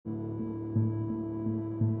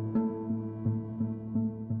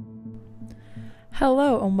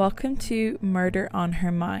Hello and welcome to Murder on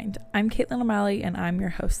Her Mind. I'm Caitlin O'Malley and I'm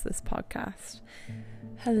your host of this podcast.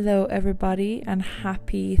 Hello everybody and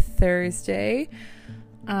happy Thursday.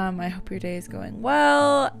 I hope your day is going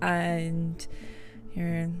well and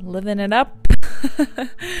you're living it up.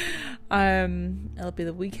 It'll be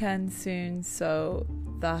the weekend soon, so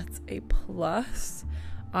that's a plus.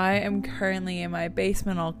 I am currently in my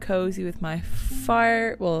basement all cozy with my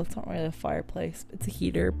fire. Well, it's not really a fireplace, it's a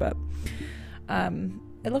heater, but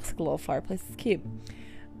it looks like a little fireplace. It's cute.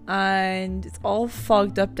 And it's all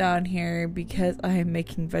fogged up down here because I am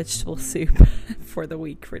making vegetable soup for the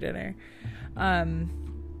week for dinner.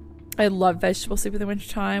 I love vegetable soup in the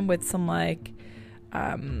wintertime with some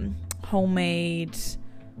homemade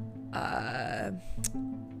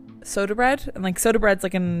soda bread. And soda bread's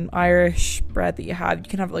like an Irish bread that you have. You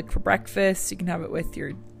can have it for breakfast, you can have it with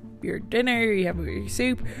your dinner, you have it with your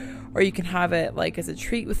soup, or you can have it as a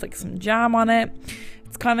treat with some jam on it.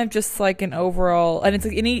 It's kind of just an overall, and it's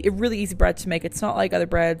a really easy bread to make. It's not like other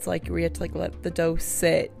breads where you have to let the dough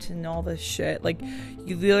sit and all this shit.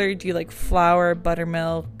 You literally do flour,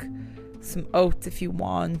 buttermilk, some oats if you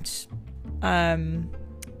want, and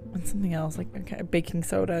something else baking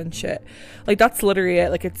soda and shit. That's literally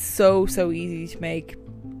it. It's so easy to make.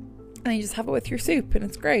 And you just have it with your soup and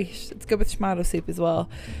it's great. It's good with tomato soup as well,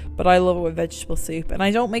 but I love it with vegetable soup. And I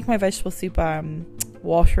don't make my vegetable soup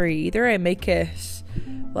watery either. I make it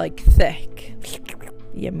thick.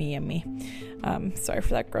 Yummy. Sorry for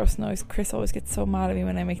that gross noise. Chris always gets so mad at me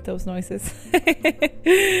when I make those noises. But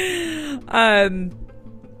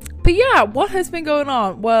yeah, what has been going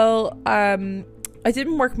on? Well, I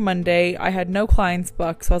didn't work Monday. I had no clients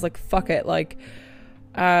booked, so I was like, fuck it.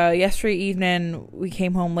 Yesterday evening we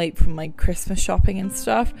came home late from Christmas shopping and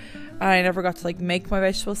stuff, and I never got to make my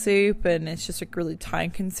vegetable soup, and it's just really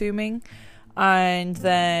time consuming. And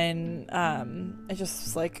then I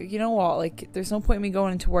just was you know what, there's no point in me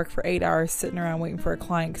going into work for 8 hours sitting around waiting for a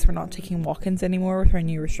client because we're not taking walk-ins anymore with our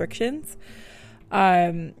new restrictions.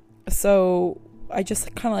 So I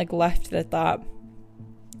just kind of left it at that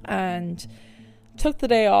and took the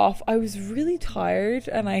day off. I was really tired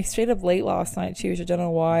and I stayed up late last night too, which I don't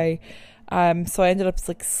know why. So I ended up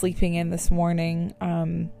sleeping in this morning.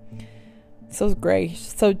 So it was great.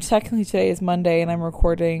 So technically today is Monday and I'm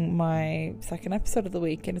recording my second episode of the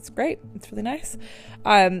week and it's great. It's really nice.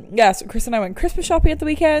 So Chris and I went Christmas shopping at the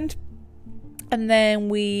weekend, and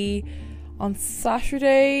then on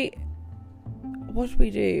Saturday, what did we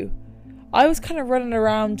do? I was kind of running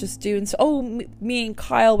around just doing me and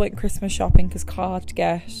Kyle went Christmas shopping because Kyle had to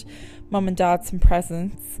get mum and dad some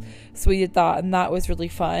presents, so we did that and that was really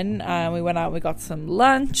fun. We went out and we got some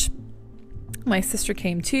lunch. My sister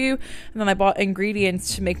came too, and then I bought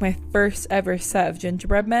ingredients to make my first ever set of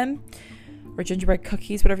gingerbread men, or gingerbread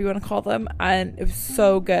cookies, whatever you want to call them, and it was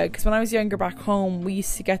so good because when I was younger back home we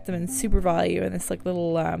used to get them in Super Value in this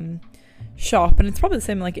little shop, and it's probably the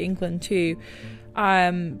same in England too.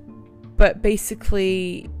 But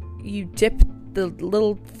basically you dip the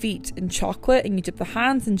little feet in chocolate and you dip the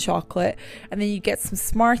hands in chocolate, and then you get some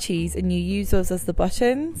Smarties and you use those as the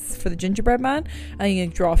buttons for the gingerbread man, and you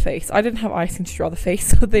draw a face. I didn't have icing to draw the face,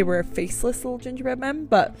 so they were faceless little gingerbread men,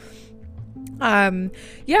 but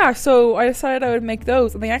so I decided I would make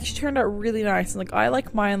those, and they actually turned out really nice. And I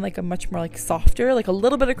like mine a much more softer, a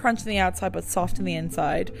little bit of crunch on the outside but soft on the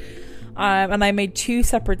inside. And I made 2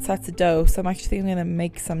 separate sets of dough, so I'm actually going to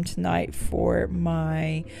make some tonight for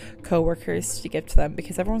my co-workers to give to them,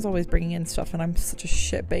 because everyone's always bringing in stuff and I'm such a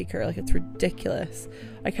shit baker. It's ridiculous.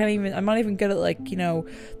 I'm not even good at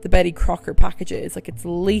the Betty Crocker packages. It's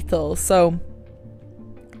lethal. So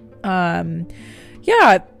that's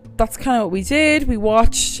kind of what we did. We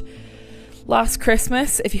watched Last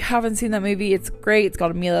Christmas. If you haven't seen that movie, it's great. It's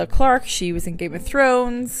got Emilia Clarke. She was in Game of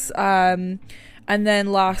Thrones. And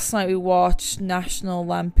then last night we watched National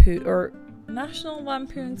Lampoon's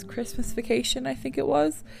Christmas Vacation, I think it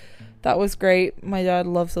was. That was great. My dad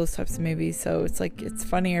loves those types of movies, so it's it's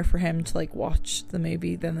funnier for him to watch the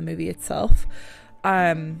movie than the movie itself.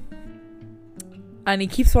 And he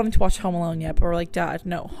keeps wanting to watch Home Alone yet, but we're Dad,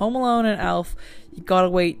 no, Home Alone and Elf, you gotta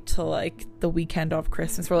wait till the weekend of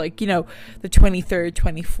Christmas, or the 23rd,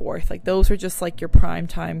 24th. Those are just your prime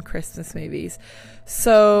time Christmas movies.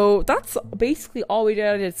 So that's basically all we did.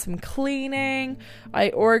 I did some cleaning. I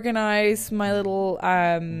organized my little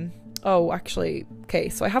so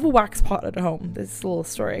I have a wax pot at home. This is a little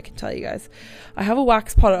story I can tell you guys. I have a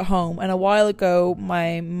wax pot at home, and a while ago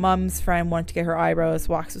my mum's friend wanted to get her eyebrows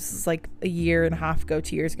waxed. This is a year and a half ago,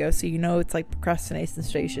 2 years ago, so it's procrastination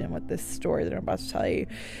station with this story that I'm about to tell you.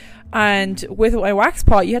 And with my wax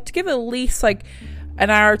pot, you have to give it at least an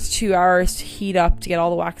hour to 2 hours to heat up to get all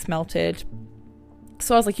the wax melted.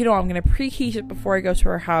 So I was like, you know, I'm going to preheat it before I go to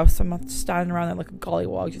her house. So I'm not standing around there like a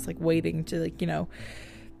gollywog, just like waiting to like, you know,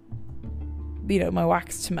 my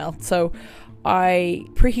wax to melt. So I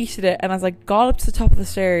preheated it, and as I got up to the top of the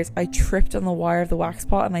stairs, I tripped on the wire of the wax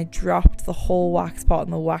pot and I dropped the whole wax pot,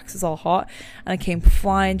 and the wax is all hot, and it came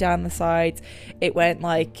flying down the sides. It went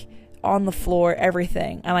like on the floor,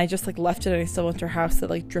 everything, and I just like left it, and I still went to her house,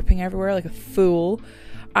 like dripping everywhere like a fool,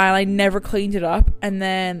 and I never cleaned it up. And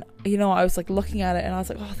then, you know, I was like looking at it and I was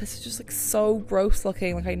like, oh, this is just like so gross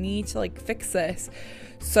looking, like I need to like fix this.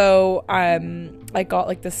 So I got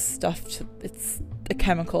like this stuff it's a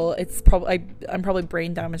chemical. It's probably I'm probably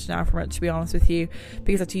brain damaged now from it, to be honest with you,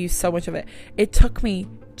 because I had to use so much of it. It took me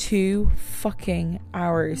 2 fucking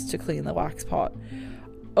hours to clean the wax pot.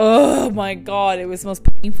 Oh my god, it was the most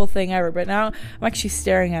painful thing ever. But now I'm actually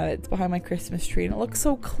staring at it. It's behind my Christmas tree and it looks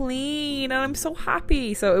so clean and I'm so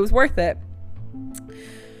happy. So it was worth it,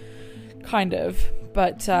 kind of.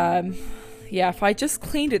 But yeah, if I just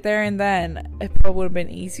cleaned it there and then, it probably would have been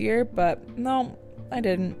easier. But no, I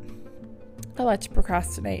didn't. I like to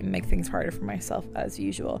procrastinate and make things harder for myself as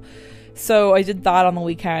usual. So I did that on the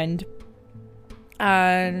weekend.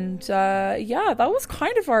 And yeah, that was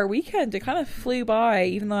kind of our weekend. It kind of flew by,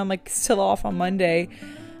 even though I'm like still off on Monday.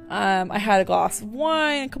 I had a glass of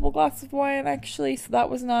wine, a couple glasses of wine actually, so that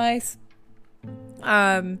was nice.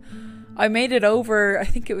 I made it over, I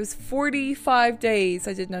think it was 45 days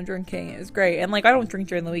I did no drinking. It was great. And like, I don't drink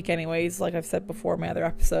during the week anyways, like I've said before in my other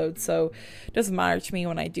episodes, so it doesn't matter to me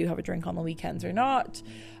when I do have a drink on the weekends or not.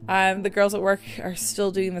 The girls at work are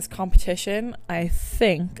still doing this competition. I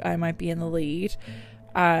think I might be in the lead,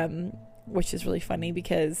 which is really funny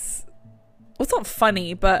because, well, it's not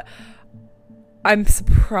funny, but I'm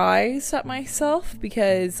surprised at myself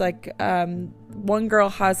because like one girl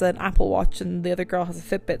has an Apple Watch and the other girl has a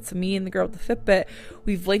Fitbit. So me and the girl with the Fitbit,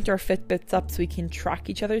 we've linked our Fitbits up so we can track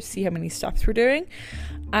each other, see how many steps we're doing.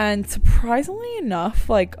 And surprisingly enough,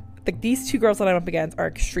 like these two girls that I'm up against are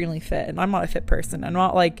extremely fit, and I'm not a fit person. I'm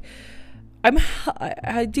not like, I'm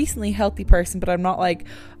a decently healthy person, but I'm not like,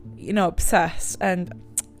 you know, obsessed. And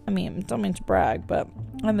I mean, don't mean to brag, but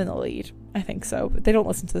I'm in the lead. I think so, but they don't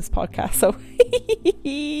listen to this podcast, so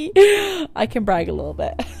I can brag a little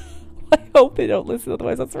bit. I hope they don't listen,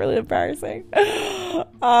 otherwise that's really embarrassing.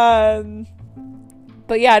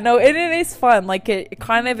 But yeah, no, it is fun. Like it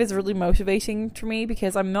kind of is really motivating for me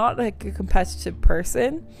because I'm not like a competitive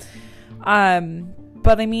person.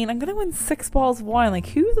 But I mean, I'm gonna win 6 balls of wine. Like,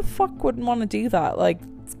 who the fuck wouldn't want to do that? Like,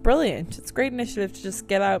 it's brilliant. It's a great initiative to just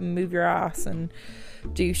get out and move your ass and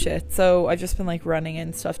do shit. So I've just been like running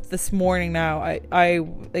and stuff. This morning now, I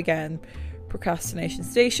again, procrastination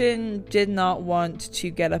station, did not want to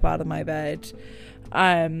get up out of my bed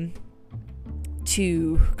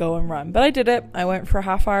to go and run, but I did it. I went for a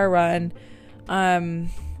half-hour run, and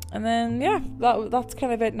then yeah, that's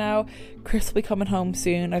kind of it now. Chris will be coming home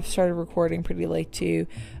soon. I've started recording pretty late too.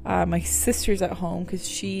 My sister's at home because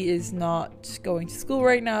she is not going to school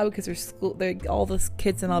right now because all the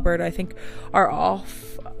kids in Alberta, I think, are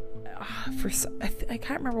off for I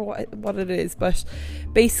can't remember what it is, but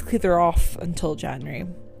basically they're off until January,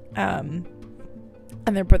 and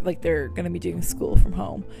they're going to be doing school from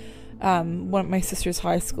home. One of my sister's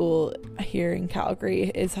high school here in Calgary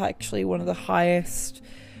is actually one of the highest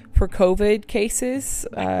for COVID cases,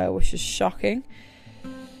 which is shocking.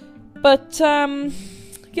 But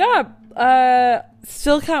yeah,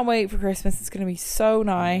 still can't wait for Christmas. It's going to be so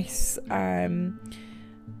nice.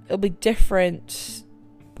 It'll be different.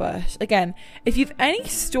 But again, if you have any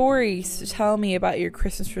stories to tell me about your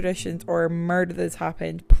Christmas traditions or a murder that's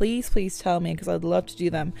happened, please tell me, because I'd love to do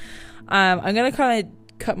them. I'm going to kind of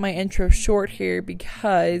cut my intro short here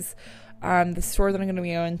because the store that I'm going to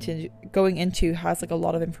be going into has like a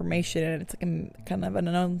lot of information, and it's like kind of an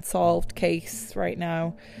unsolved case right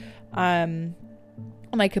now.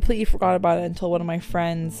 And I completely forgot about it until one of my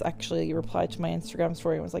friends actually replied to my Instagram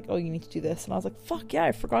story and was like, oh, you need to do this. And I was like, fuck yeah,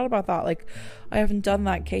 I forgot about that. Like, I haven't done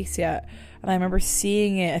that case yet. And I remember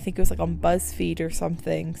seeing it, I think it was like on BuzzFeed or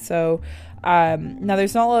something. So now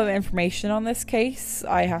there's not a lot of information on this case.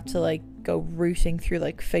 I have to like go rooting through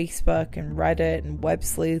like Facebook and Reddit and web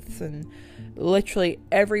sleuths and literally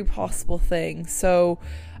every possible thing. So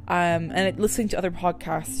and listening to other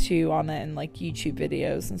podcasts too on it and like YouTube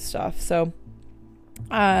videos and stuff. So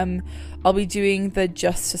I'll be doing the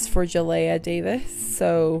Justice for Jalea Davis.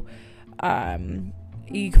 So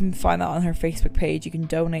you can find that on her Facebook page. You can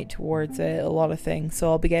donate towards it, a lot of things. So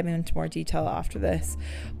I'll be getting into more detail after this.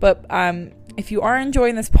 But if you are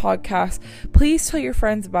enjoying this podcast, please tell your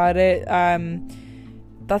friends about it.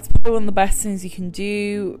 that's probably one of the best things you can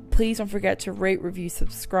do. Please don't forget to rate, review,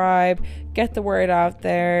 subscribe, get the word out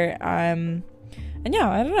there. And yeah,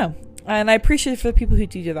 I don't know. And I appreciate it for the people who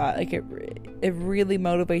do that. Like, it really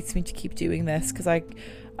motivates me to keep doing this, because I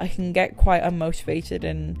can get quite unmotivated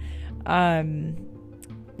and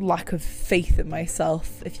lack of faith in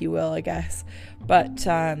myself, if you will, I guess. But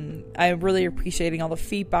I'm really appreciating all the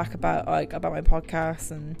feedback about my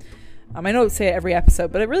podcast, and I don't say it every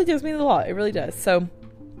episode, but it really does mean a lot. It really does. So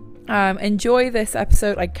enjoy this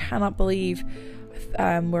episode. I cannot believe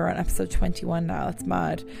we're on episode 21 now. That's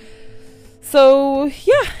mad. So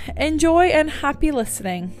yeah, enjoy and happy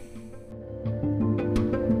listening.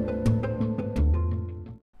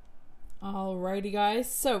 Alrighty,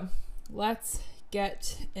 guys, so let's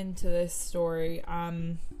get into this story.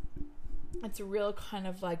 It's a real kind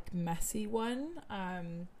of like messy one.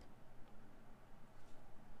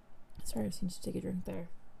 Sorry, I just need to take a drink there.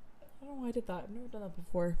 I don't know why I did that. I've never done that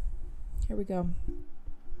before. Here we go.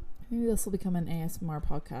 Maybe this will become an ASMR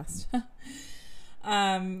podcast.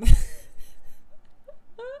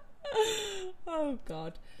 Oh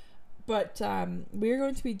god. But we're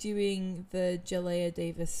going to be doing the Jalea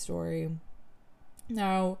Davis story.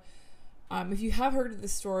 Now, if you have heard of the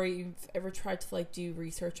story, you've ever tried to like do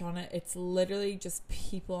research on it, it's literally just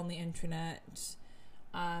people on the internet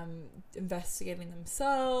investigating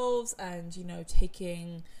themselves and, you know,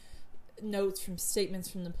 taking notes from statements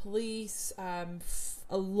from the police.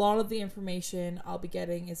 A lot of the information I'll be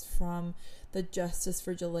getting is from the Justice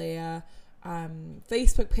for Jalea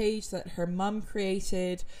Facebook page that her mum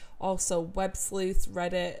created, also Web Sleuths,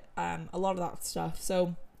 Reddit, a lot of that stuff.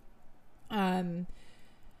 So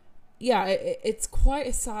yeah, it's quite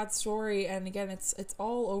a sad story, and again, it's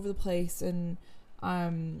all over the place, and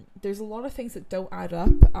there's a lot of things that don't add up.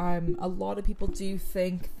 A lot of people do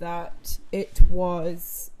think that it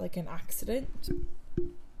was like an accident,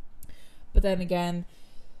 but then again,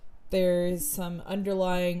 there's some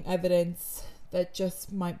underlying evidence that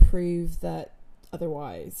just might prove that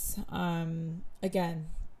otherwise. Again,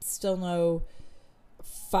 still no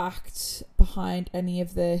fact behind any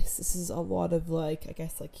of this. This is a lot of like, I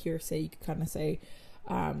guess, like hearsay, you could kind of say,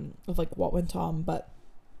 of like what went on. But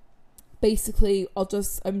basically, I'm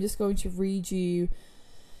just going to read you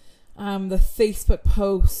the Facebook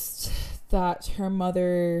post that her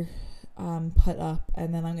mother put up,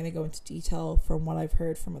 and then I'm going to go into detail from what I've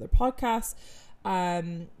heard from other podcasts.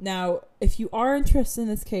 Now, if you are interested in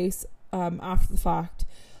this case, after the fact,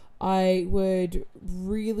 I would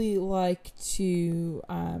really like to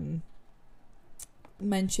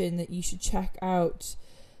mention that you should check out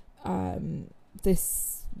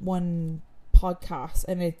this one podcast,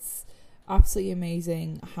 and it's absolutely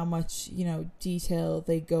amazing how much, you know, detail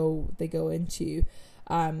they go into.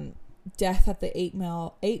 Death at the 8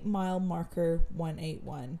 mile marker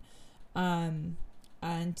 181,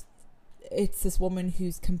 and it's this woman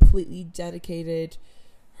who's completely dedicated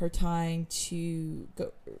her time to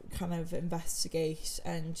go kind of investigate,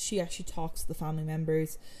 and she actually talks to the family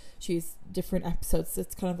members. She has different episodes.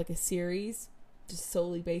 It's kind of like a series just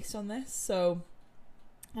solely based on this. So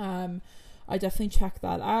I definitely check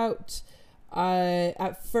that out.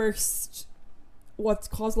 At first, what's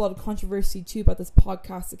caused a lot of controversy too about this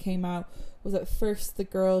podcast that came out was, at first, the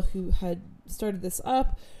girl who had started this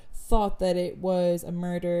up thought that it was a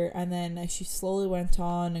murder, and then as she slowly went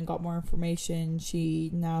on and got more information, she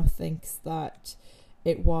now thinks that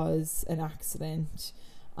it was an accident.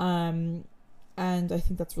 And I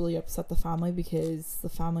think that's really upset the family, because the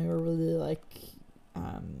family were really like,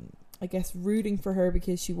 I guess, rooting for her,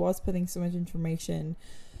 because she was putting so much information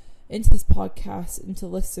into this podcast, into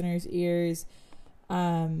listeners' ears.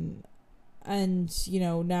 And, you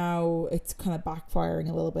know, now it's kind of backfiring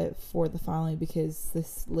a little bit for the family, because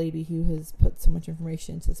this lady who has put so much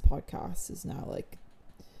information into this podcast is now like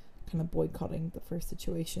kind of boycotting the first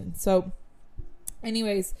situation. So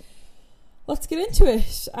anyways, let's get into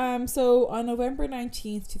it. So on November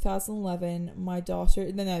 19th, 2011, my daughter,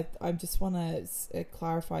 and then I just want to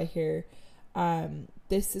clarify here,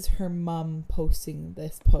 this is her mum posting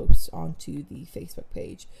this post onto the Facebook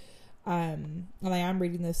page. And I am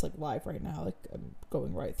reading this like live right now, like I'm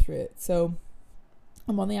going right through it. So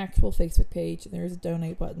I'm on the actual Facebook page, and there's a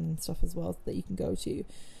donate button and stuff as well that you can go to.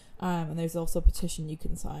 And there's also a petition you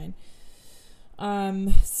can sign.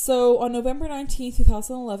 So on November 19th,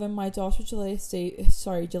 2011, my daughter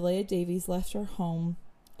Jalea Davies left her home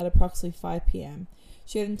at approximately 5 p.m.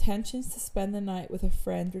 She had intentions to spend the night with a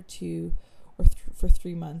friend or two for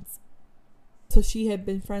 3 months. So she had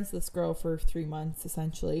been friends with this girl for 3 months,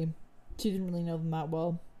 essentially. She didn't really know them that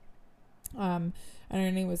well. And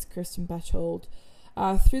her name was Kirsten Betchold.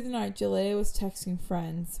 Through the night, Jalea was texting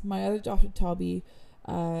friends, my other daughter Toby,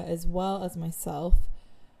 as well as myself.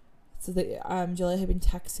 So that Jalea had been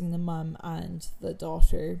texting the mum and the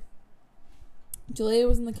daughter. Jalea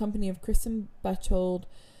was in the company of Kristen Betchold,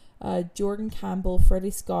 Jordan Campbell, Freddie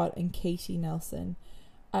Scott, and Katie Nelson.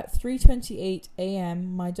 At 3:28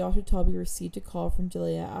 a.m., my daughter Toby received a call from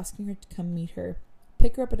Jalea asking her to come meet her,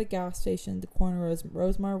 pick her up at a gas station at the corner of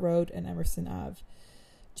Rosemar Road and Emerson Ave.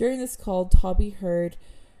 During this call, Toby heard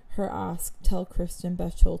her ask, "Tell Kristen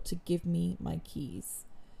Betchold to give me my keys."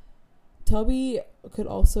 Toby could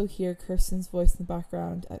also hear Kirsten's voice in the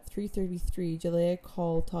background. At 3:33, Jalea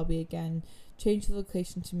called Toby again, changed the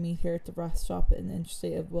location to meet her at the rest stop in the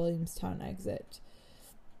interstate of Williamstown exit.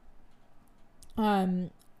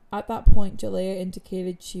 At that point, Jalea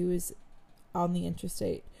indicated she was on the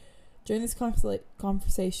interstate. During this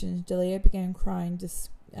conversation, Jalea began crying,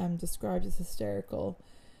 described as hysterical.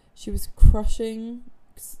 She was cruising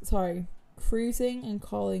and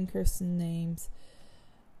calling Kirsten names.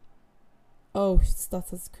 Oh, that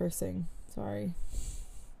says cursing. Sorry.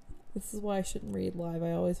 This is why I shouldn't read live.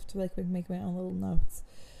 I always have to make my own little notes.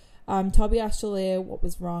 Toby asked Jalea what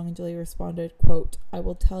was wrong, and Jalea responded, quote, "I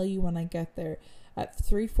will tell you when I get there." At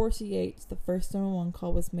 3:48, the first 911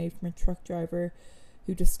 call was made from a truck driver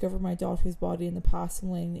who discovered my daughter's body in the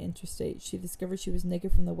passing lane of the interstate. She discovered she was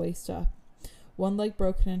naked from the waist up, one leg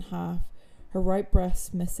broken in half, her right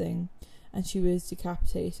breast missing, and she was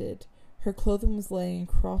decapitated. Her clothing was laying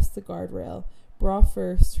across the guardrail, bra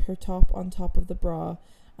first, her top on top of the bra,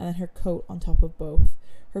 and then her coat on top of both.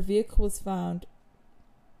 Her vehicle was found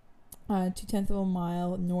 2/10 of a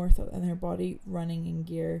mile north and her body running in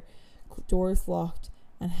gear, doors locked,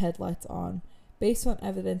 and headlights on. Based on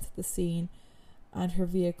evidence at the scene and her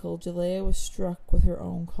vehicle, Jalea was struck with her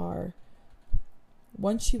own car.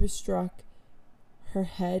 Once she was struck, her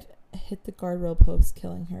head hit the guardrail post,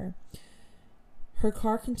 killing her. Her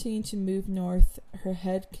car continued to move north, her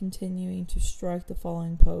head continuing to strike the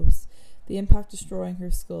falling post, the impact destroying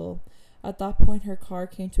her skull. At that point, her car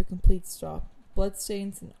came to a complete stop.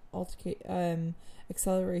 Bloodstains and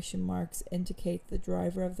acceleration marks indicate the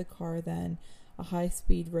driver of the car then, a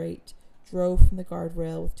high-speed rate, drove from the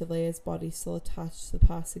guardrail with Jalea's body still attached to the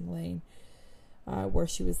passing lane where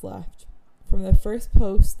she was left. From the first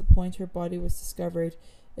post, the point her body was discovered,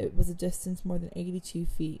 it was a distance more than 82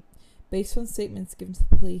 feet. Based on statements given to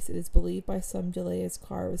the police, it is believed by some Jalea's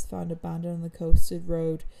car was found abandoned on the coasted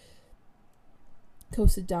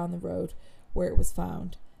down the road where it was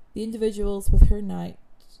found. The individuals were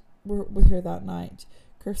with her that night.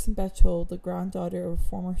 Kirsten Betchold, the granddaughter of a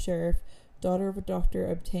former sheriff, daughter of a doctor,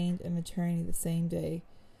 obtained an attorney the same day.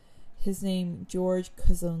 His name, George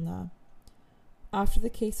Canzona. After the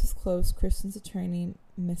case was closed, Kirsten's attorney,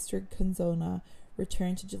 Mr. Canzona,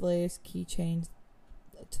 returned to Jalea's keychain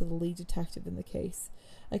to the lead detective in the case.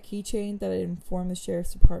 A keychain that had informed the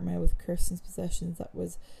sheriff's department with Kirsten's possessions that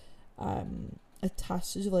was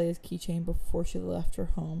attached to Jalea's keychain before she left her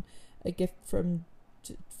home, a gift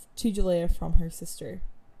to Jalea from her sister.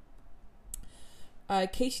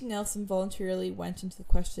 Katie Nelson voluntarily went into the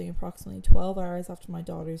questioning approximately 12 hours after my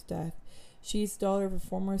daughter's death. She is the daughter of a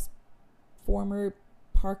former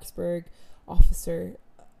Parkersburg officer,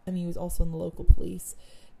 and he was also in the local police.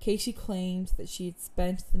 Katie claimed that she had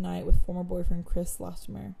spent the night with former boyfriend Chris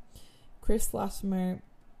Latimer. Chris Latimer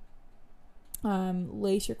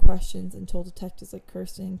later questions and told detectives that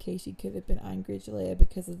Kirsten and Katie could have been angry at Jalea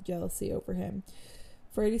because of the jealousy over him.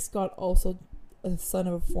 Freddie Scott, also a son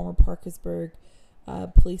of a former Parkersburg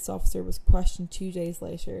police officer, was questioned 2 days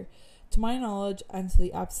later. To my knowledge, and to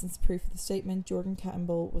the absence of proof of the statement, Jordan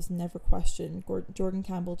Campbell was never questioned. Jordan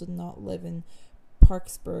Campbell did not live in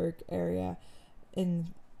Parkersburg area.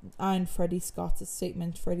 And Freddie Scott's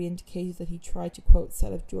statement, Freddie indicated that he tried to, quote,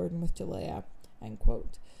 set up Jordan with Jalea, end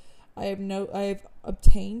quote. I have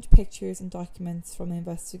obtained pictures and documents from the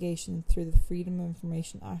investigation through the Freedom of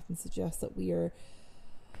Information Act and suggest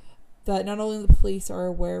that not only the police are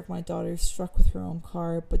aware of my daughter struck with her own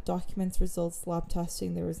car, but documents results lab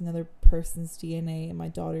testing there was another person's DNA in my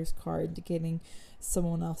daughter's car indicating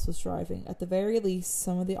someone else was driving. At the very least,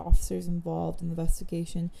 some of the officers involved in the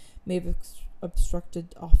investigation may have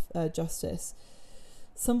obstructed justice.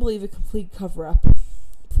 Some believe a complete cover-up.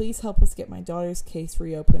 Please help us get my daughter's case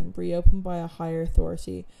reopened by a higher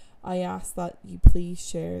authority. I ask that you please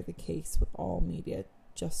share the case with all media.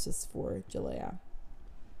 Justice for Jalea.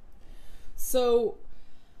 So,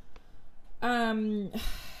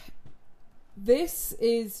 this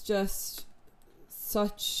is just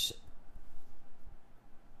such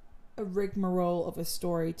a rigmarole of a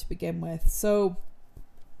story to begin with. So,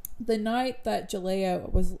 The night that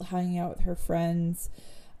Jalea was hanging out with her friends,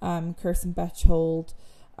 Kirsten Betchold,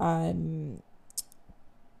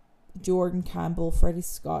 Jordan Campbell, Freddie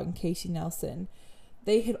Scott, and Katie Nelson,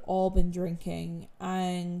 they had all been drinking,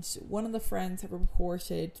 and one of the friends had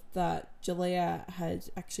reported that Jalea had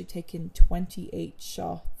actually taken 28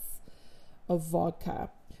 shots of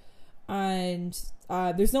vodka. And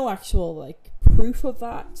there's no actual like proof of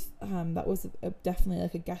that. That was definitely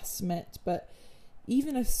like a guesstimate, but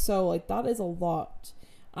even if so, like that is a lot.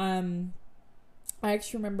 I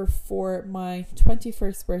actually remember for my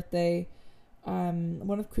 21st birthday,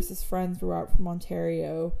 one of Chris's friends were out from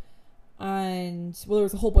Ontario, and well, there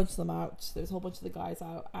was a whole bunch of them out. There was a whole bunch of the guys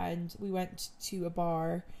out, and we went to a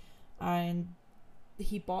bar, and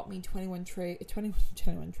he bought me 21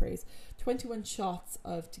 shots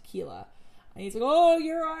of tequila. And he's like, oh,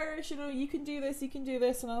 you're Irish, you know, you can do this.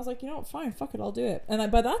 And I was like, you know what, fine, fuck it, I'll do it.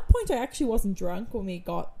 And by that point, I actually wasn't drunk when we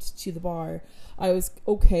got to the bar. I was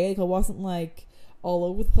okay, like I wasn't like all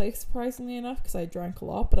over the place, surprisingly enough, because I drank a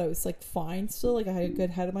lot, but I was like fine still, like I had a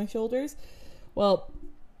good head on my shoulders. Well,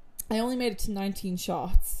 I only made it to 19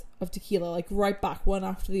 shots of tequila, like right back, one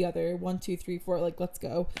after the other, 1, 2, 3, 4, like let's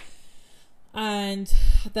go. And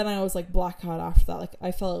then I was like blackout after that. Like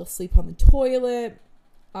I fell asleep on the toilet.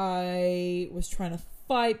 I was trying to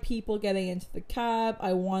fight people getting into the cab.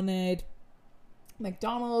 I wanted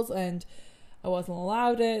McDonald's and I wasn't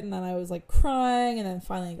allowed it. And then I was like crying, and then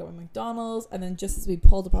finally I got my McDonald's. And then just as we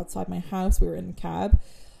pulled up outside my house, we were in the cab,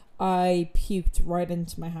 I puked right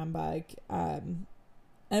into my handbag. And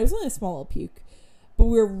it was only a small little puke, but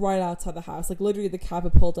we were right outside the house. Like literally the cab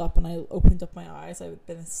had pulled up and I opened up my eyes. I had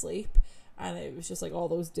been asleep. And it was just like all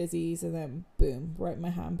those dizzies, and then boom, right in my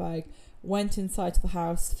handbag. Went inside to the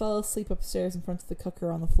house, fell asleep upstairs in front of the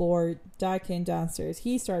cooker on the floor. Dad came downstairs.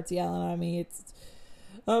 He starts yelling at me.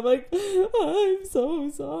 I'm like, I'm so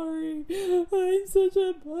sorry. I'm such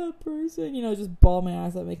a bad person. You know, just bawl my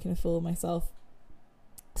eyes out, making a fool of myself.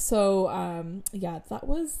 So, yeah, that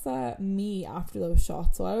was me after those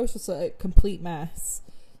shots. So I was just a complete mess,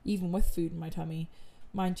 even with food in my tummy.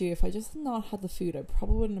 Mind you, if I just had not had the food, I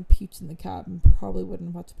probably wouldn't have puked in the cab and probably wouldn't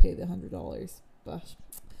have had to pay the $100. But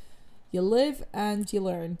you live and you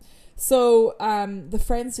learn. So the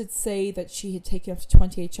friends did say that she had taken up to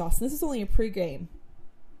 28 shots. And this is only a pre-game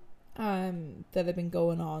that had been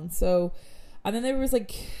going on. So, and then there was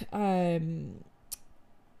like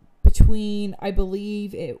between, I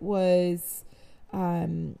believe it was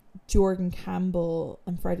Jordan Campbell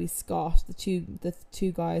and Freddie Scott, the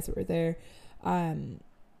two guys that were there.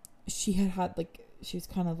 She had like, she was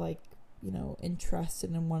kind of like, you know,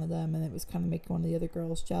 interested in one of them, and it was kind of making one of the other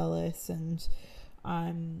girls jealous, and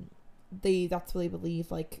that's what they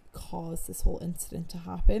believe like caused this whole incident to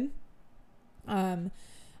happen. And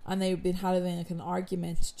they've been having like an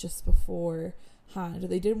argument just beforehand.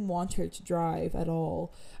 They didn't want her to drive at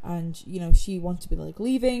all, and you know, she wanted to be like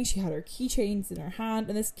leaving. She had her keychains in her hand,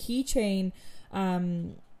 and this keychain,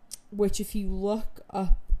 which if you look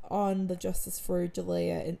up on the Justice for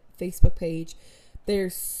Jalea Facebook page,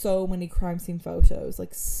 there's so many crime scene photos,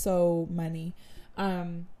 like so many.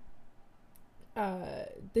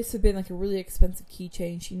 This had been like a really expensive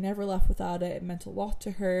keychain. She never left without it. It meant a lot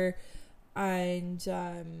to her, and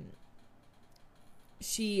that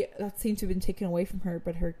seemed to have been taken away from her,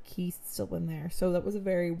 but her key's still in there. So that was a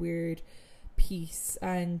very weird piece.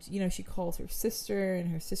 And you know, she calls her sister,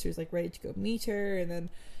 and her sister's like ready to go meet her, and then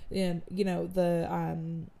you know, the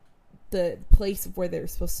place of where they were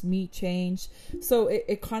supposed to meet changed. So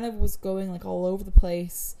it kind of was going like all over the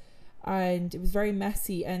place, and it was very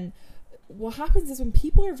messy. And what happens is when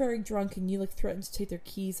people are very drunk and you like threaten to take their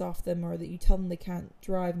keys off them, or that you tell them they can't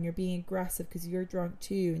drive, and you're being aggressive because you're drunk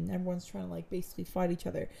too, and everyone's trying to like basically fight each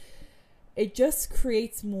other, it just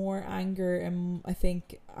creates more anger. And I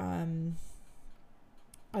think I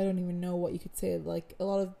don't even know what you could say, like a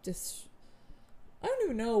lot of I don't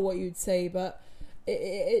even know what you'd say, but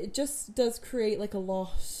it just does create like a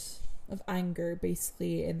lot of anger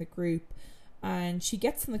basically in the group. And she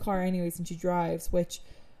gets in the car anyways and she drives, which,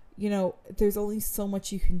 you know, there's only so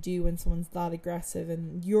much you can do when someone's that aggressive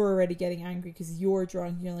and you're already getting angry because you're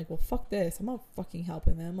drunk. You're like, well, fuck this, I'm not fucking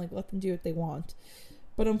helping them, like let them do what they want.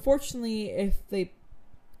 But unfortunately, if they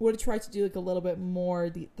would have tried to do like a little bit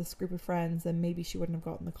more, this group of friends, then maybe she wouldn't have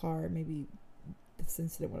gotten in the car, maybe this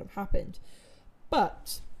incident would have happened.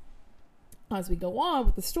 But as we go on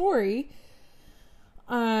with the story,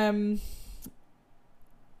 there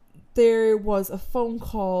was a phone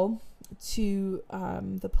call to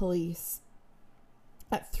the police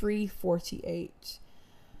at 3:48,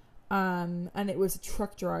 And it was a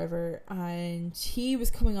truck driver, and he was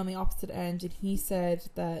coming on the opposite end, and he said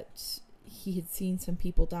that he had seen some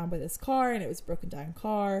people down by this car, and it was a broken down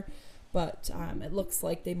car, but it looks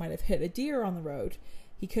like they might have hit a deer on the road.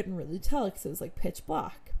 He couldn't really tell because it was like pitch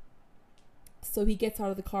black. So he gets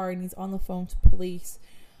out of the car and he's on the phone to police,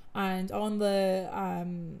 and on the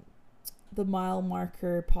Mile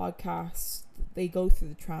Marker podcast, they go through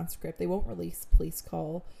the transcript. They won't release the police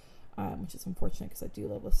call, which is unfortunate because I do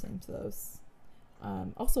love listening to those.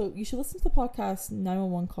 Also, you should listen to the podcast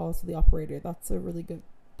 911 Calls to the Operator. That's a really good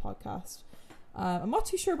podcast. I'm not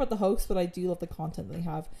too sure about the host, but I do love the content that they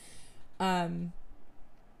have.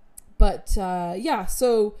 Yeah,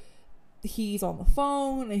 so he's on the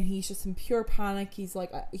phone and he's just in pure panic. He's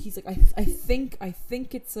like, I think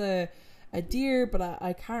it's a deer, but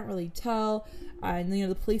I can't really tell. And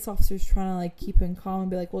the police officer's trying to like keep him calm and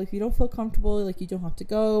be like, well, if you don't feel comfortable, like, you don't have to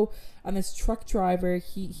go. And this truck driver,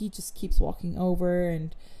 he just keeps walking over,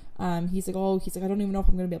 and he's like, I don't even know if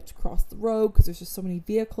I'm gonna be able to cross the road because there's just so many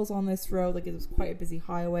vehicles on this road. Like, it was quite a busy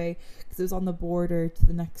highway because it was on the border to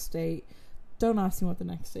the next state. Don't ask me what the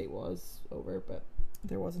next state was over, but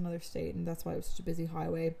there was another state, and that's why it was such a busy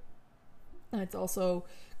highway. And it's also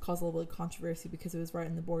caused a little bit of controversy because it was right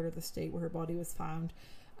in the border of the state where her body was found,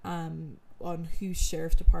 on whose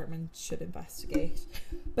sheriff's department should investigate.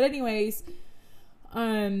 But anyways,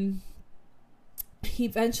 he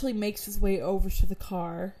eventually makes his way over to the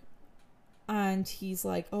car, and he's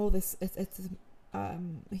like, oh, he's like, I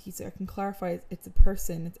can clarify, it's a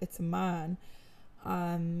person, it's a man.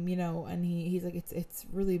 And he's like, it's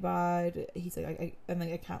really bad. He's like,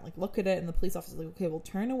 I can't like look at it. And the police officer's like, okay, we'll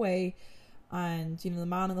turn away. And the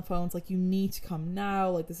man on the phone's like, you need to come now,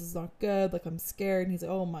 like, this is not good, like, I'm scared. And he's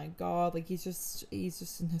like, oh my god, like, he's just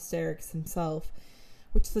in hysterics himself,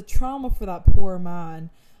 which is a trauma for that poor man.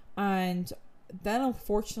 And then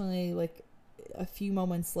unfortunately, like, a few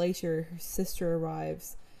moments later, her sister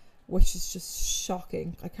arrives, which is just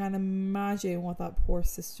shocking. I can't imagine what that poor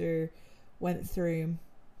sister went through.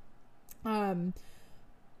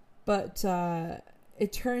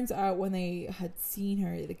 It turns out when they had seen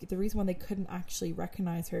her, like, the reason why they couldn't actually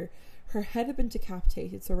recognize her head had been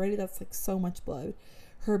decapitated, so already that's like so much blood.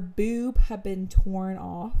 Her boob had been torn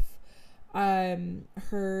off.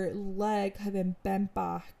 Her leg had been bent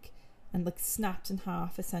back and like snapped in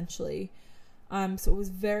half essentially. So it was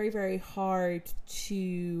very, very hard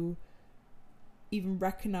to even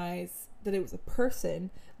recognize that it was a person,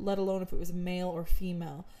 let alone if it was a male or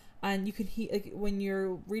female. And you can when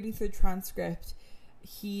you're reading through the transcript,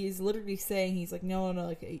 he is literally saying, he's like, no,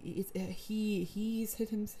 like, he's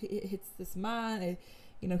hits this man,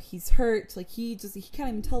 he's hurt, like, he can't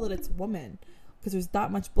even tell that it's a woman because there's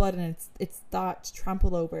that much blood and it's that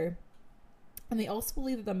trampled over. And they also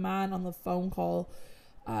believe that the man on the phone call,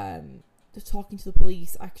 talking to the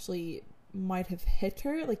police, actually might have hit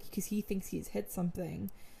her, like, because he thinks he's hit something,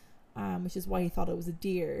 which is why he thought it was a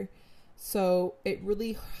deer. So it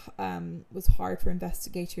really was hard for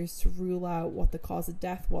investigators to rule out what the cause of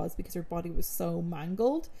death was because her body was so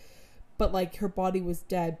mangled. But like, her body was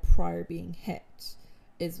dead prior being hit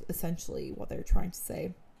is essentially what they're trying to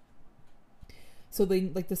say. So they,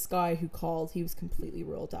 like, this guy who called, he was completely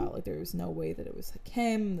ruled out. Like, there was no way that it was like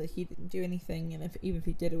him, that he didn't do anything, and even if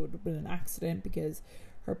he did, it would have been an accident because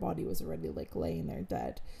her body was already like laying there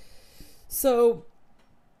dead. So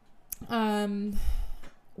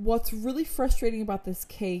what's really frustrating about this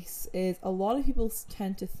case is a lot of people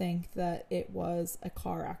tend to think that it was a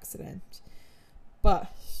car accident.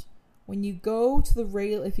 But when you go to the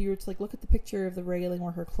rail, if you were to like look at the picture of the railing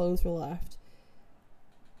where her clothes were left,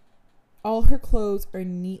 all her clothes are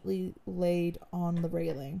neatly laid on the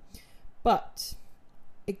railing. But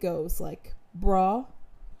it goes like bra,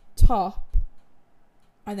 top,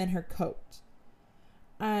 and then her coat.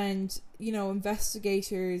 And,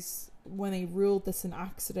 investigators, when they ruled this an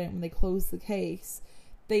accident, when they closed the case,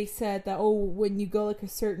 they said that, when you go like a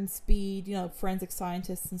certain speed, forensic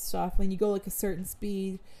scientists and stuff, when you go like a certain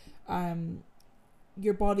speed,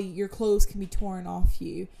 your clothes can be torn off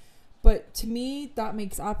you. But to me, that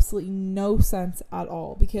makes absolutely no sense at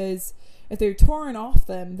all, because if they're torn off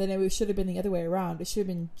them, then it should have been the other way around. It should have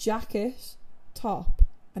been jacket, top,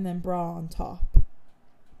 and then bra on top.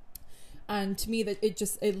 And to me, that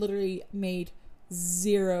it literally made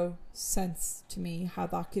zero sense to me how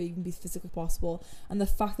that could even be physically possible. And the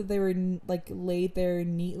fact that they were like laid there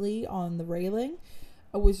neatly on the railing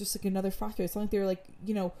was just like another factor. It's not like they were like,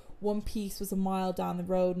 one piece was a mile down the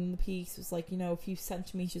road and the piece was like, a few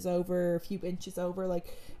centimeters over, a few inches over.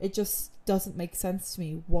 Like, it just doesn't make sense to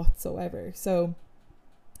me whatsoever. So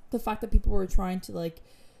the fact that people were trying to like,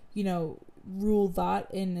 rule that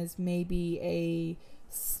in as maybe a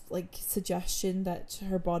like suggestion that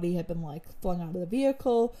her body had been like flung out of the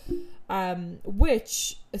vehicle,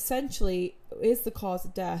 which essentially is the cause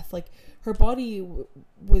of death. Like her body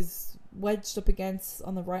was wedged up against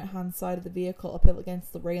on the right hand side of the vehicle, up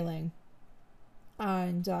against the railing,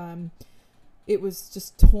 and it was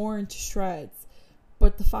just torn to shreds.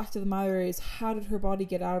 But the fact of the matter is, how did her body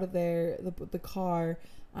get out of there, the car,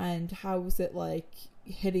 and how was it like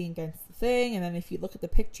hitting against the thing? And then if you look at the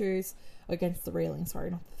pictures against the railing, sorry,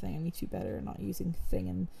 not the thing, I need to be better at not using thing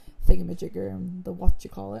and thingamajigger and the what you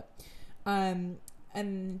call it. And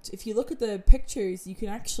if you look at the pictures, you can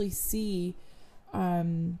actually see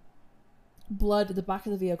blood at the back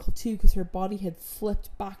of the vehicle too, because her body had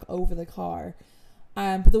flipped back over the car.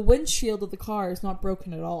 But the windshield of the car is not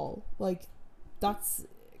broken at all. Like, that's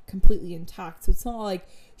completely intact. So it's not like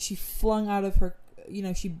she flung out of her,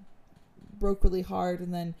 she broke really hard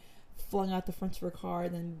and then flung out the front of her car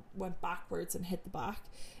and then went backwards and hit the back.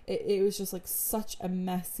 It was just like such a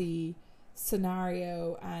messy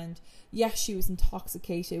scenario. And yes, she was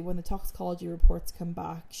intoxicated. When the toxicology reports come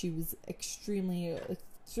back, she was extremely,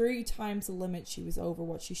 3 times the limit. She was over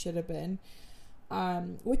what she should have been.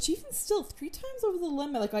 Which even still, 3 times over the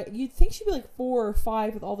limit. Like, you'd think she'd be like 4 or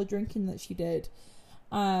 5 with all the drinking that she did.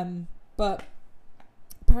 But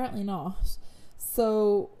apparently not.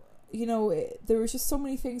 So, there was just so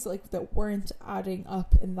many things like that weren't adding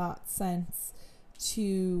up in that sense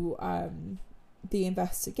to the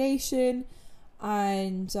investigation.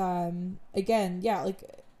 And again, yeah, like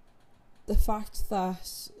the fact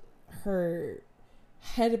that her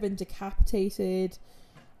head had been decapitated.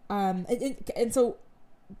 And so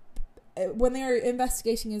when they are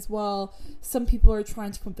investigating as well, some people are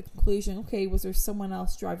trying to come to the conclusion, okay, was there someone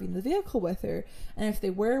else driving the vehicle with her? And if they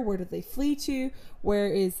were, where did they flee to? Where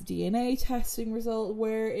is the DNA testing result?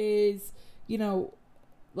 Where is,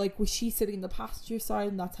 like, was she sitting in the passenger side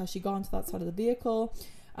and that's how she got into that side of the vehicle?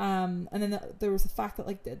 And then there was the fact that,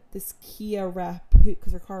 like, this Kia rep,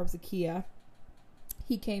 because her car was a Kia,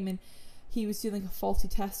 he came in, he was doing like a faulty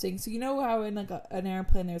testing. So how in like an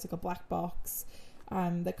airplane there's like a black box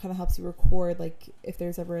that kind of helps you record, like, if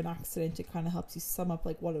there's ever an accident, it kind of helps you sum up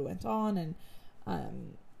like what it went on. And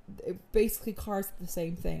basically cars are the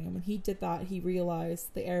same thing. And when he did that, he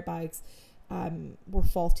realized the airbags were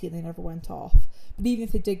faulty and they never went off. But even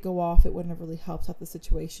if they did go off, it wouldn't have really helped out the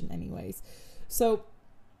situation anyways. So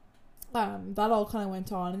that all kind of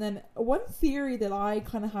went on. And then one theory that I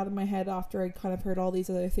kind of had in my head after I kind of heard all these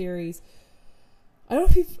other theories, I don't know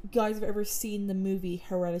if you guys have ever seen the movie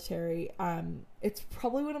Hereditary. It's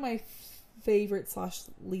probably one of my favorite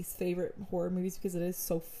 / least favorite horror movies because it is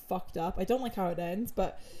so fucked up. I don't like how it ends,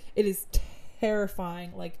 but it is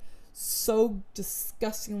terrifying, like so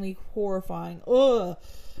disgustingly horrifying. Ugh.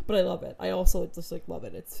 But I love it. I also just like love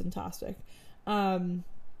it. It's fantastic. But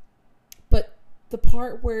the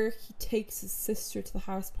part where he takes his sister to the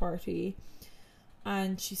house party,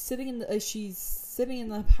 and she's sitting in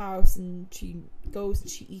the house, and she goes and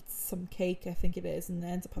she eats some cake, I think it is, and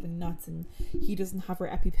ends up having nuts, and he doesn't have her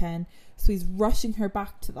EpiPen, so he's rushing her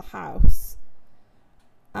back to the house,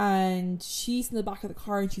 and she's in the back of the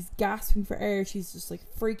car and she's gasping for air. She's just like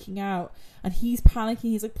freaking out, and he's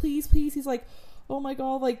panicking. He's like, please, he's like, oh my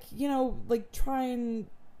god, like, like, try and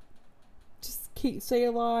just stay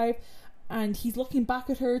alive. And he's looking back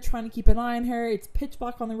at her, trying to keep an eye on her. It's pitch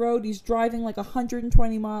black on the road. He's driving like 100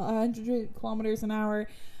 kilometers an hour.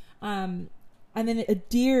 And then a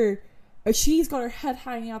deer, she's got her head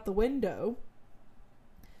hanging out the window.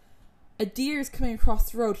 A deer is coming across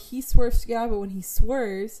the road. He swerves to get out, but when he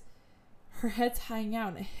swerves, her head's hanging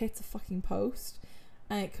out and it hits a fucking post.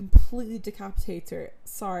 And it completely decapitates her.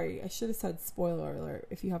 Sorry, I should have said spoiler alert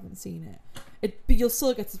if you haven't seen it. But you'll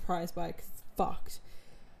still get surprised by it because it's fucked.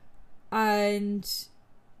 And,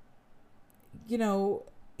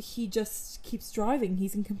 he just keeps driving.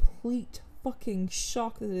 He's in complete fucking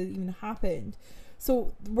shock that it even happened.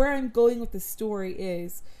 So where I'm going with this story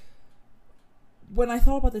is, when I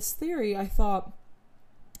thought about this theory, I thought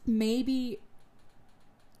maybe,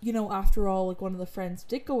 after all, like, one of the friends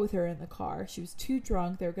did go with her in the car. She was too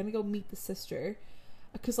drunk. They were going to go meet the sister.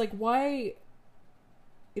 Because, like, why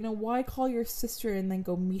call your sister and then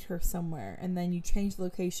go meet her somewhere and then you change the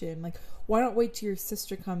location? Like, why not wait till your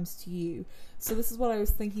sister comes to you? So this is what I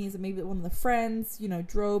was thinking, is that maybe one of the friends,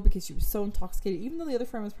 drove because she was so intoxicated, even though the other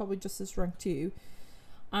friend was probably just as drunk too.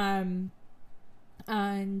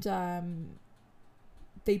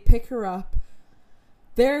 They pick her up,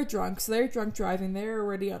 they're drunk, so they're drunk driving, they're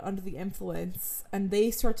already under the influence, and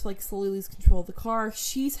they start to like slowly lose control of the car.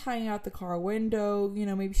 She's hanging out the car window, you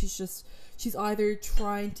know, maybe she's either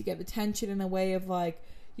trying to get attention in a way of like,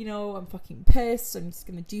 you know, I'm fucking pissed, I'm just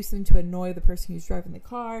gonna do something to annoy the person who's driving the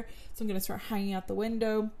car, so I'm gonna start hanging out the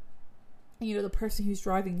window. And, you know, the person who's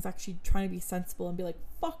driving is actually trying to be sensible and be like,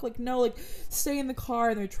 fuck, like, no, like, stay in the car,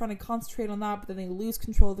 and they're trying to concentrate on that, but then they lose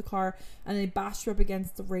control of the car, and they bash her up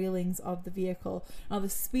against the railings of the vehicle. Now, the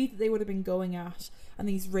speed that they would have been going at, and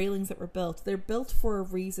these railings that were built, they're built for a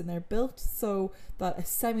reason. They're built so that a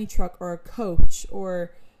semi-truck or a coach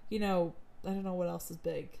or, you know, I don't know what else is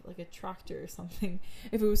big, like a tractor or something,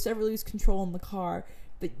 if it was to ever lose control in the car,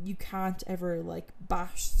 that you can't ever, like,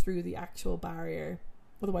 bash through the actual barrier.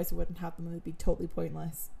 Otherwise, it wouldn't happen, and it'd be totally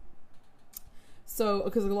pointless. So,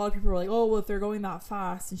 because a lot of people were like, oh, well, if they're going that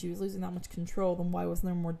fast and she was losing that much control, then why wasn't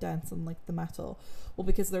there more dents on, like, the metal? Well,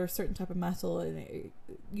 because there was a certain type of metal, and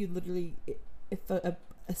you literally, if a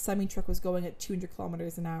semi-truck was going at 200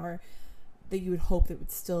 kilometers an hour, that you would hope that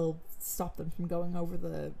would still stop them from going over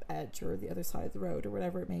the edge or the other side of the road or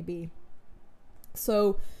whatever it may be.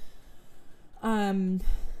 So,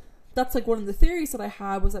 that's like one of the theories that I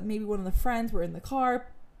had, was that maybe one of the friends were in the car,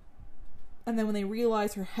 and then when they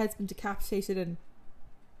realized her head's been decapitated and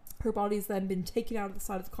her body's then been taken out of the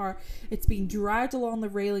side of the car, it's being dragged along the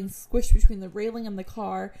railing, squished between the railing and the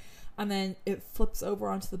car, and then it flips over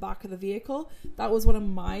onto the back of the vehicle. That was one of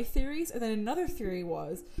my theories. And then another theory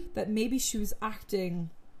was that maybe she was acting,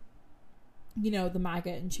 you know, the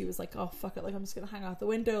maggot, and she was like, oh, fuck it, like, I'm just gonna hang out the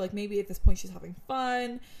window, like, maybe at this point she's having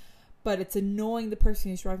fun. But it's annoying the person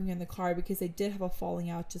who's driving in the car, because they did have a falling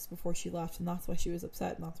out just before she left, and that's why she was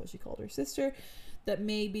upset, and that's why she called her sister. That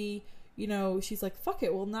maybe, you know, she's like, fuck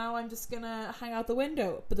it, well, now I'm just gonna hang out the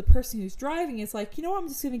window. But the person who's driving is like, you know what, I'm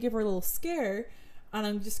just gonna give her a little scare, and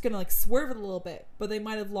I'm just gonna, like, swerve it a little bit. But they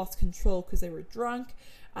might have lost control because they were drunk,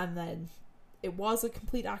 and then it was a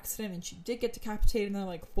complete accident, and she did get decapitated, and they're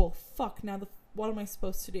like, well, fuck, now what am I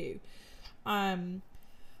supposed to do?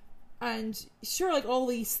 And sure, like, all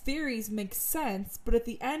these theories make sense, but at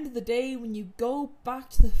the end of the day, when you go back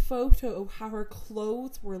to the photo of how her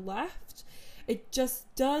clothes were left, it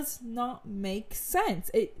just does not make sense.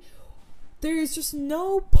 There is just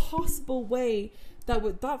no possible way that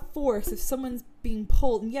with that force, if someone's being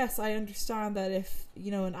pulled, and yes, I understand that if, you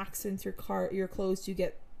know, an accident, your clothes do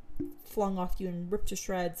get flung off you and ripped to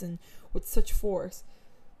shreds and with such force.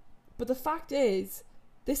 But the fact is,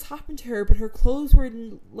 this happened to her, but her clothes were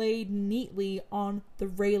laid neatly on the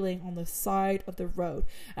railing on the side of the road.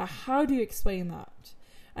 Now, how do you explain that?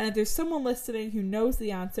 And if there's someone listening who knows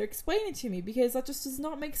the answer, explain it to me, because that just does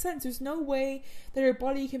not make sense. There's no way that her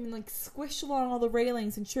body can be, like, squished along all the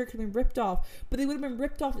railings, and sure, it could have been ripped off, but they would have been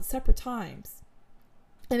ripped off at separate times.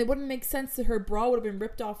 And it wouldn't make sense that her bra would have been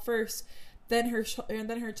ripped off first, then her and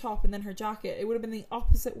then her top, and then her jacket. It would have been the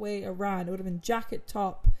opposite way around. It would have been jacket,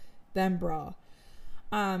 top, then bra.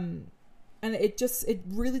 And it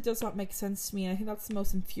really does not make sense to me, and I think that's the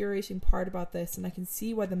most infuriating part about this, and I can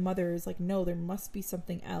see why the mother is like, no, there must be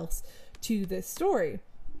something else to this story.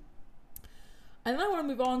 And then I want to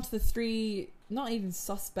move on to the three, not even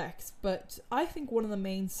suspects, but I think one of the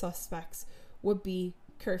main suspects would be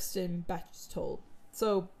Kirsten Betzold.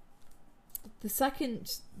 So the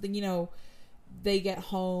second, you know, they get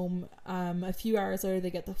home, a few hours later they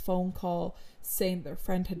get the phone call saying their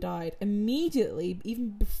friend had died. Immediately,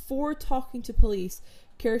 even before talking to police,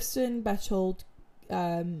 Kirsten Betzold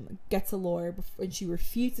gets a lawyer, and she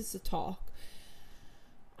refuses to talk.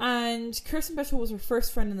 And Kirsten Betzold was her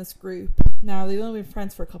first friend in this group. Now, they've only been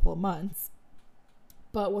friends for a couple of months,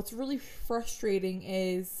 but what's really frustrating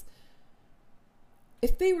is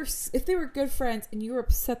if they were good friends and you were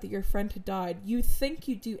upset that your friend had died, you'd think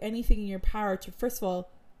you'd do anything in your power to, first of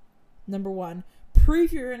all, number one,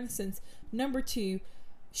 prove your innocence. Number two,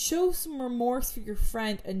 show some remorse for your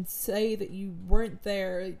friend and say that you weren't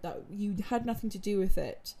there, that you had nothing to do with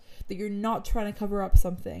it, that you're not trying to cover up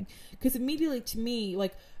something. Because immediately, to me,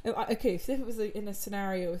 like, okay, if it was in a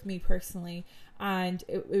scenario with me personally, and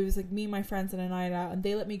it was like me and my friends on a night out, and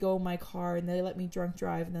they let me go in my car, and they let me drunk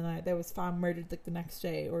drive, and then I was found murdered like the next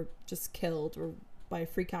day, or just killed, or by a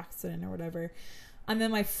freak accident or whatever, and then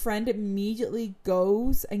my friend immediately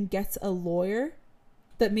goes and gets a lawyer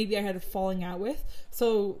that maybe I had a falling out with.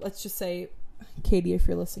 So let's just say, Katie, if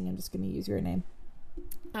you're listening, I'm just going to use your name.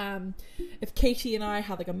 If Katie and I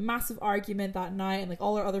had like a massive argument that night, and like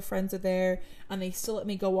all our other friends are there, and they still let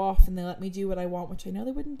me go off and they let me do what I want, which I know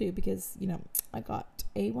they wouldn't do because, you know, I got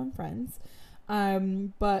A1 friends.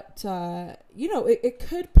 But you know, it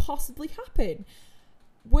could possibly happen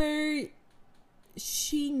where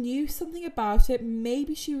she knew something about it.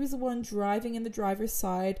 Maybe she was the one driving in the driver's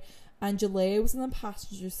side and Jalea was on the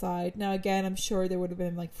passenger side. Now, again, I'm sure there would have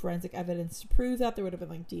been like forensic evidence to prove that. There would have been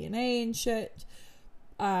like DNA and shit.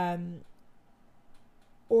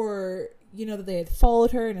 Or, you know, that they had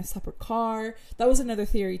followed her in a separate car. That was another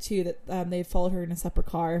theory too, that they had followed her in a separate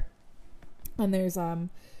car. And there's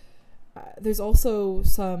also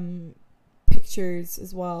some pictures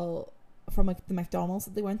as well from like the McDonald's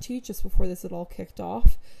that they went to just before this had all kicked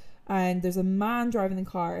off. And there's a man driving the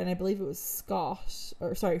car, and I believe it was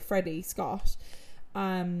Freddie Scott,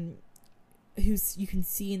 who's, you can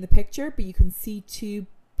see in the picture, but you can see two,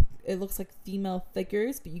 it looks like female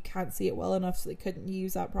figures, but you can't see it well enough, so they couldn't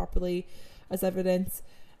use that properly as evidence.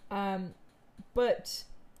 But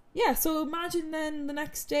yeah, so imagine then the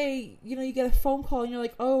next day, you know, you get a phone call and you're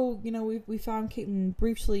like, oh, you know, we found Caitlin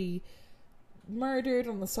brutally murdered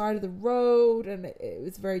on the side of the road, and it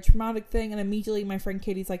was a very traumatic thing. And immediately my friend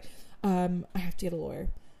Katie's like, I have to get a lawyer.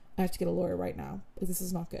 I have to get a lawyer right now. This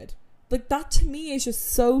is not good. Like, that to me is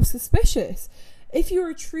just so suspicious. If you're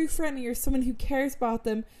a true friend and you're someone who cares about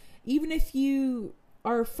them, even if you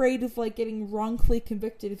are afraid of like getting wrongfully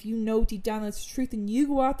convicted, if you know deep down that's the truth, and you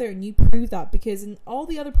go out there and you prove that, because in all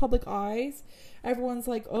the other public eyes, everyone's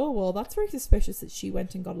like, oh, well, that's very suspicious that she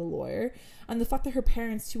went and got a lawyer. And the fact that her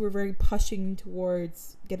parents too were very pushing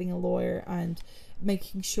towards getting a lawyer and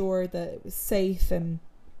making sure that it was safe and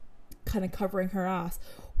kind of covering her ass.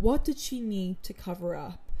 What did she need to cover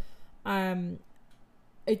up?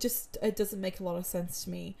 It doesn't make a lot of sense to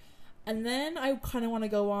me. And then I kind of want to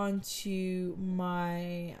go on to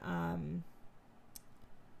my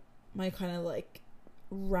my kind of like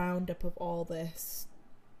roundup of all this.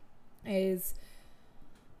 Is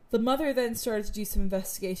the mother then started to do some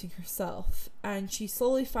investigating herself, and she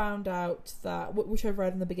slowly found out that, which I've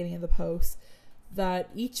read in the beginning of the post, that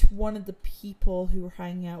each one of the people who were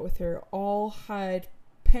hanging out with her all had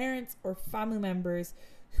parents or family members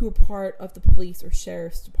who were part of the police or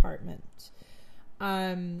sheriff's department.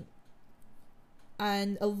 And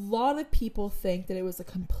a lot of people think that it was a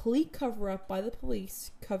complete cover-up by the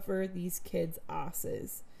police to cover these kids'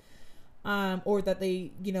 asses. Or that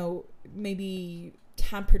they, you know, maybe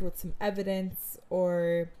tampered with some evidence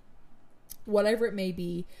or whatever it may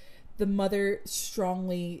be. The mother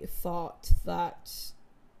strongly thought that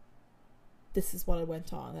this is what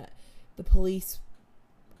went on, that the police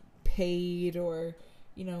paid or,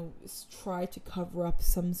 you know, tried to cover up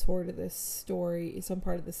some sort of this story, some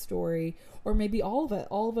part of the story, or maybe all of it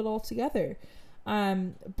all together.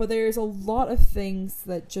 But there's a lot of things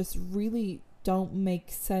that just really don't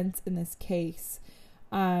make sense in this case.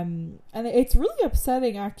 And it's really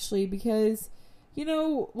upsetting, actually, because, you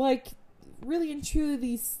know, like, really and truly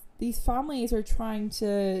these families are trying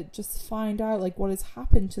to just find out, like, what has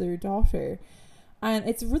happened to their daughter. And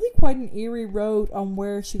it's really quite an eerie road on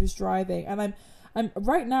where she was driving. And I'm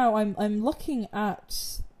right now I'm looking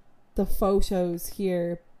at the photos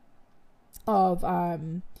here of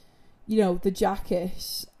you know, the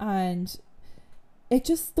jacket, and it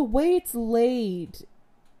just, the way it's laid,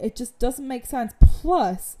 it just doesn't make sense.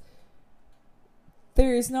 Plus,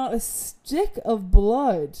 there is not a stick of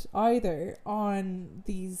blood either on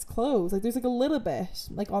these clothes. Like, there's like a little bit,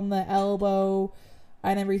 like on the elbow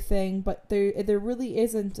and everything, but there really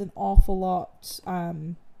isn't an awful lot,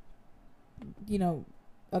 you know,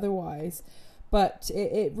 otherwise. But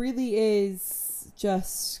it really is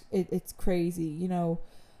just, it's crazy, you know.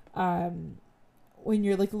 When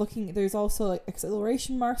you're like looking, there's also like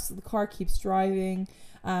acceleration marks, so the car keeps driving,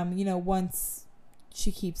 you know, once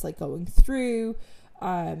she keeps like going through,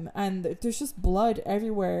 and there's just blood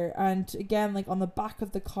everywhere. And again, like on the back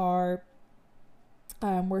of the car,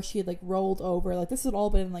 where she had like rolled over, like this had all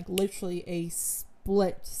been like literally a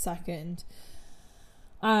split second.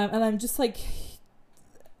 And I'm just like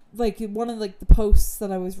one of like the posts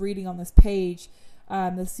that I was reading on this page,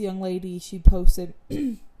 this young lady, she posted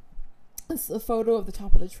this a photo of the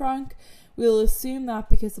top of the trunk. We'll assume that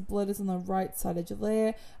because the blood is on the right side of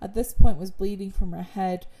Jalea, at this point was bleeding from her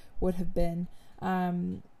head, would have been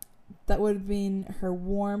that would have been her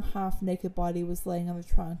warm half naked body was laying on the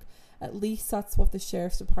trunk. At least that's what the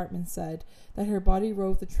sheriff's department said, that her body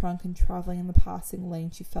rode the trunk and traveling in the passing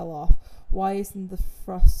lane she fell off. Why isn't the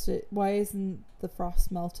frost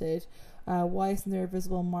melted? Why isn't there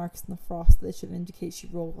visible marks in the frost that should indicate she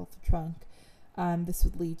rolled off the trunk? This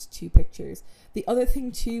would lead to 2 pictures. The other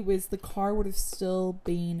thing too was the car would have still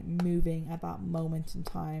been moving at that moment in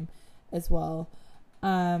time as well,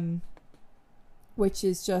 which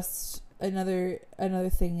is just another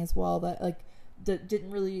thing as well that like that didn't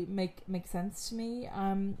really make sense to me.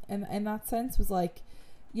 In that sense was like,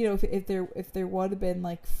 you know, if there would have been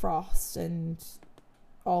like frost and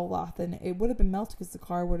all that, then it would have been melted because the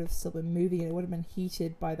car would have still been moving and it would have been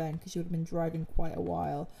heated by then because you would have been driving quite a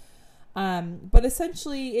while. But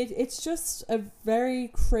essentially it's just a very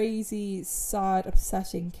crazy, sad,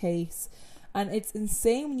 upsetting case. And it's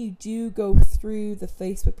insane when you do go through the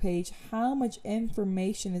Facebook page how much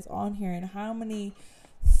information is on here and how many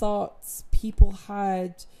thoughts people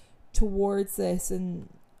had towards this, and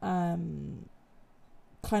kind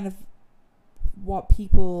of what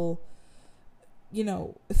people, you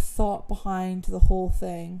know, thought behind the whole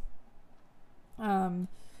thing.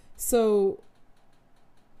 So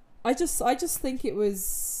I just think it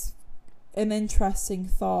was an interesting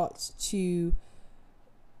thought to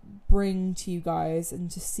bring to you guys and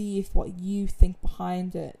to see if what you think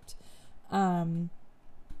behind it. But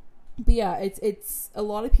yeah, it's a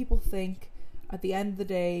lot of people think at the end of the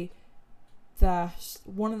day that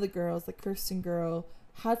one of the girls, the Kirsten girl,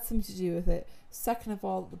 had something to do with it. Second of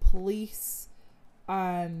all, the police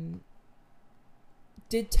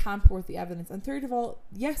did tamper with the evidence. And third of all,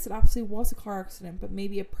 yes, it absolutely was a car accident, but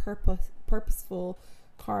maybe a purposeful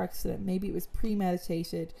car accident. Maybe it was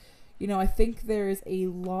premeditated. You know, I think there is a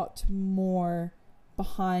lot more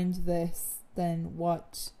behind this than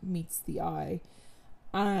what meets the eye.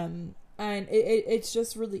 And it's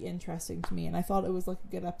just really interesting to me, and I thought it was like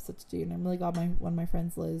a good episode to do, and I'm really glad one of my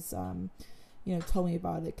friends, Liz, you know, told me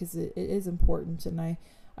about it, because it is important, and I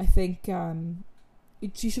think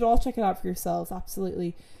you should all check it out for yourselves,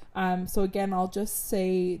 absolutely. So again, I'll just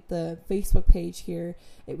say the Facebook page here.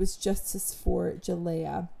 It was Justice for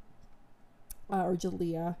Jalea, or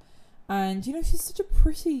Jalea. And, you know, she's such a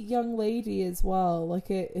pretty young lady as well. Like,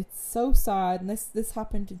 it's so sad. And this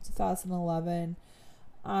happened in 2011.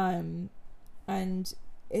 And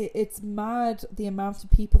it's mad the amount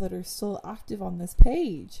of people that are still active on this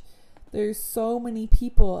page. There's so many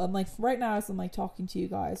people. And, like, right now as I'm, like, talking to you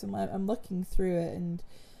guys, I'm looking through it. And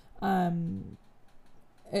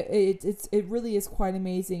it really is quite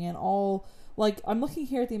amazing. And all, like, I'm looking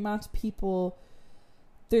here at the amount of people.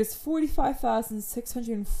 There's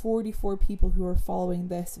 45,644 people who are following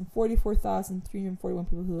this, and 44,341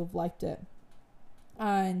 people who have liked it.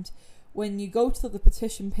 And when you go to the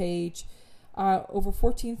petition page, over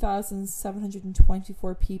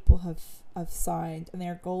 14,724 people have signed, and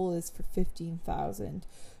their goal is for 15,000.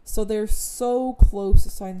 So they're so close to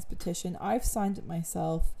signing this petition. I've signed it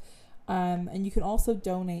myself, and you can also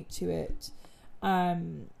donate to it.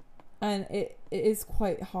 And it is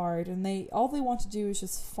quite hard, and all they want to do is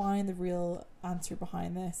just find the real answer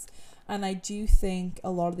behind this. And I do think a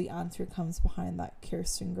lot of the answer comes behind that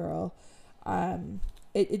Kirsten girl.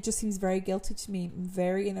 It just seems very guilty to me,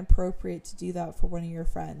 very inappropriate to do that for one of your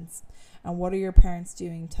friends. And what are your parents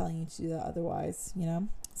doing telling you to do that otherwise, you know?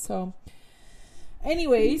 So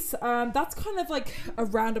anyways, that's kind of like a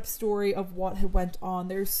roundup story of what had went on.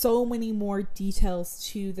 There's so many more details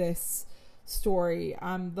to this story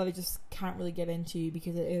that I just can't really get into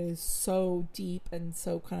because it is so deep and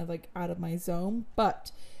so kind of like out of my zone.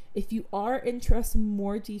 But if you are interested in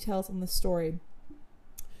more details on the story,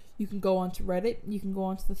 you can go onto Reddit, you can go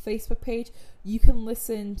onto the Facebook page, you can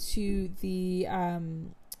listen to the the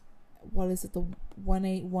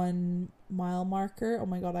 181 mile marker. Oh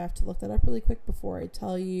my god, I have to look that up really quick before I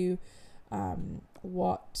tell you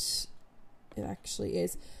what it actually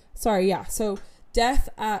is. Sorry, yeah, so Death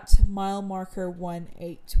at mile marker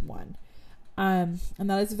 181. And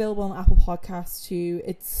that is available on Apple Podcasts too.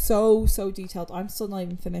 It's so detailed. I'm still not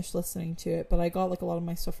even finished listening to it, but I got like a lot of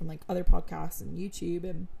my stuff from like other podcasts and YouTube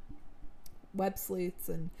and web sleuths,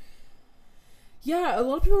 and yeah, a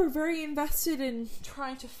lot of people are very invested in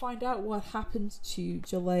trying to find out what happened to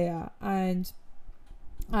Jalea. And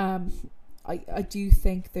I do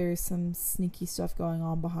think there's some sneaky stuff going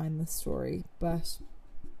on behind this story, but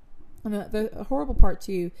and the horrible part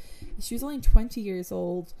too is she was only 20 years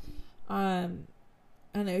old, and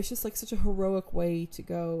it was just like such a heroic way to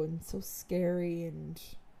go, and so scary and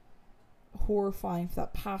horrifying for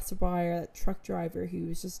that passerby or that truck driver who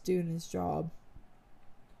was just doing his job.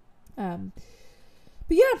 But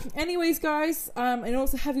yeah, anyways guys, I know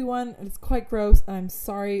it's a heavy one and it's quite gross, and I'm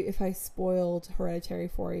sorry if I spoiled Hereditary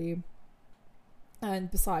for you. And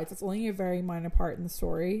besides, it's only a very minor part in the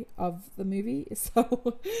story of the movie,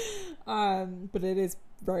 so but it is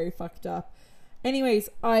very fucked up. Anyways,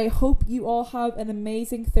 I hope you all have an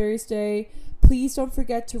amazing Thursday. Please don't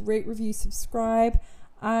forget to rate, review, subscribe,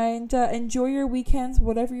 and enjoy your weekends,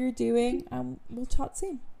 whatever you're doing, and we'll chat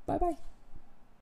soon. Bye bye.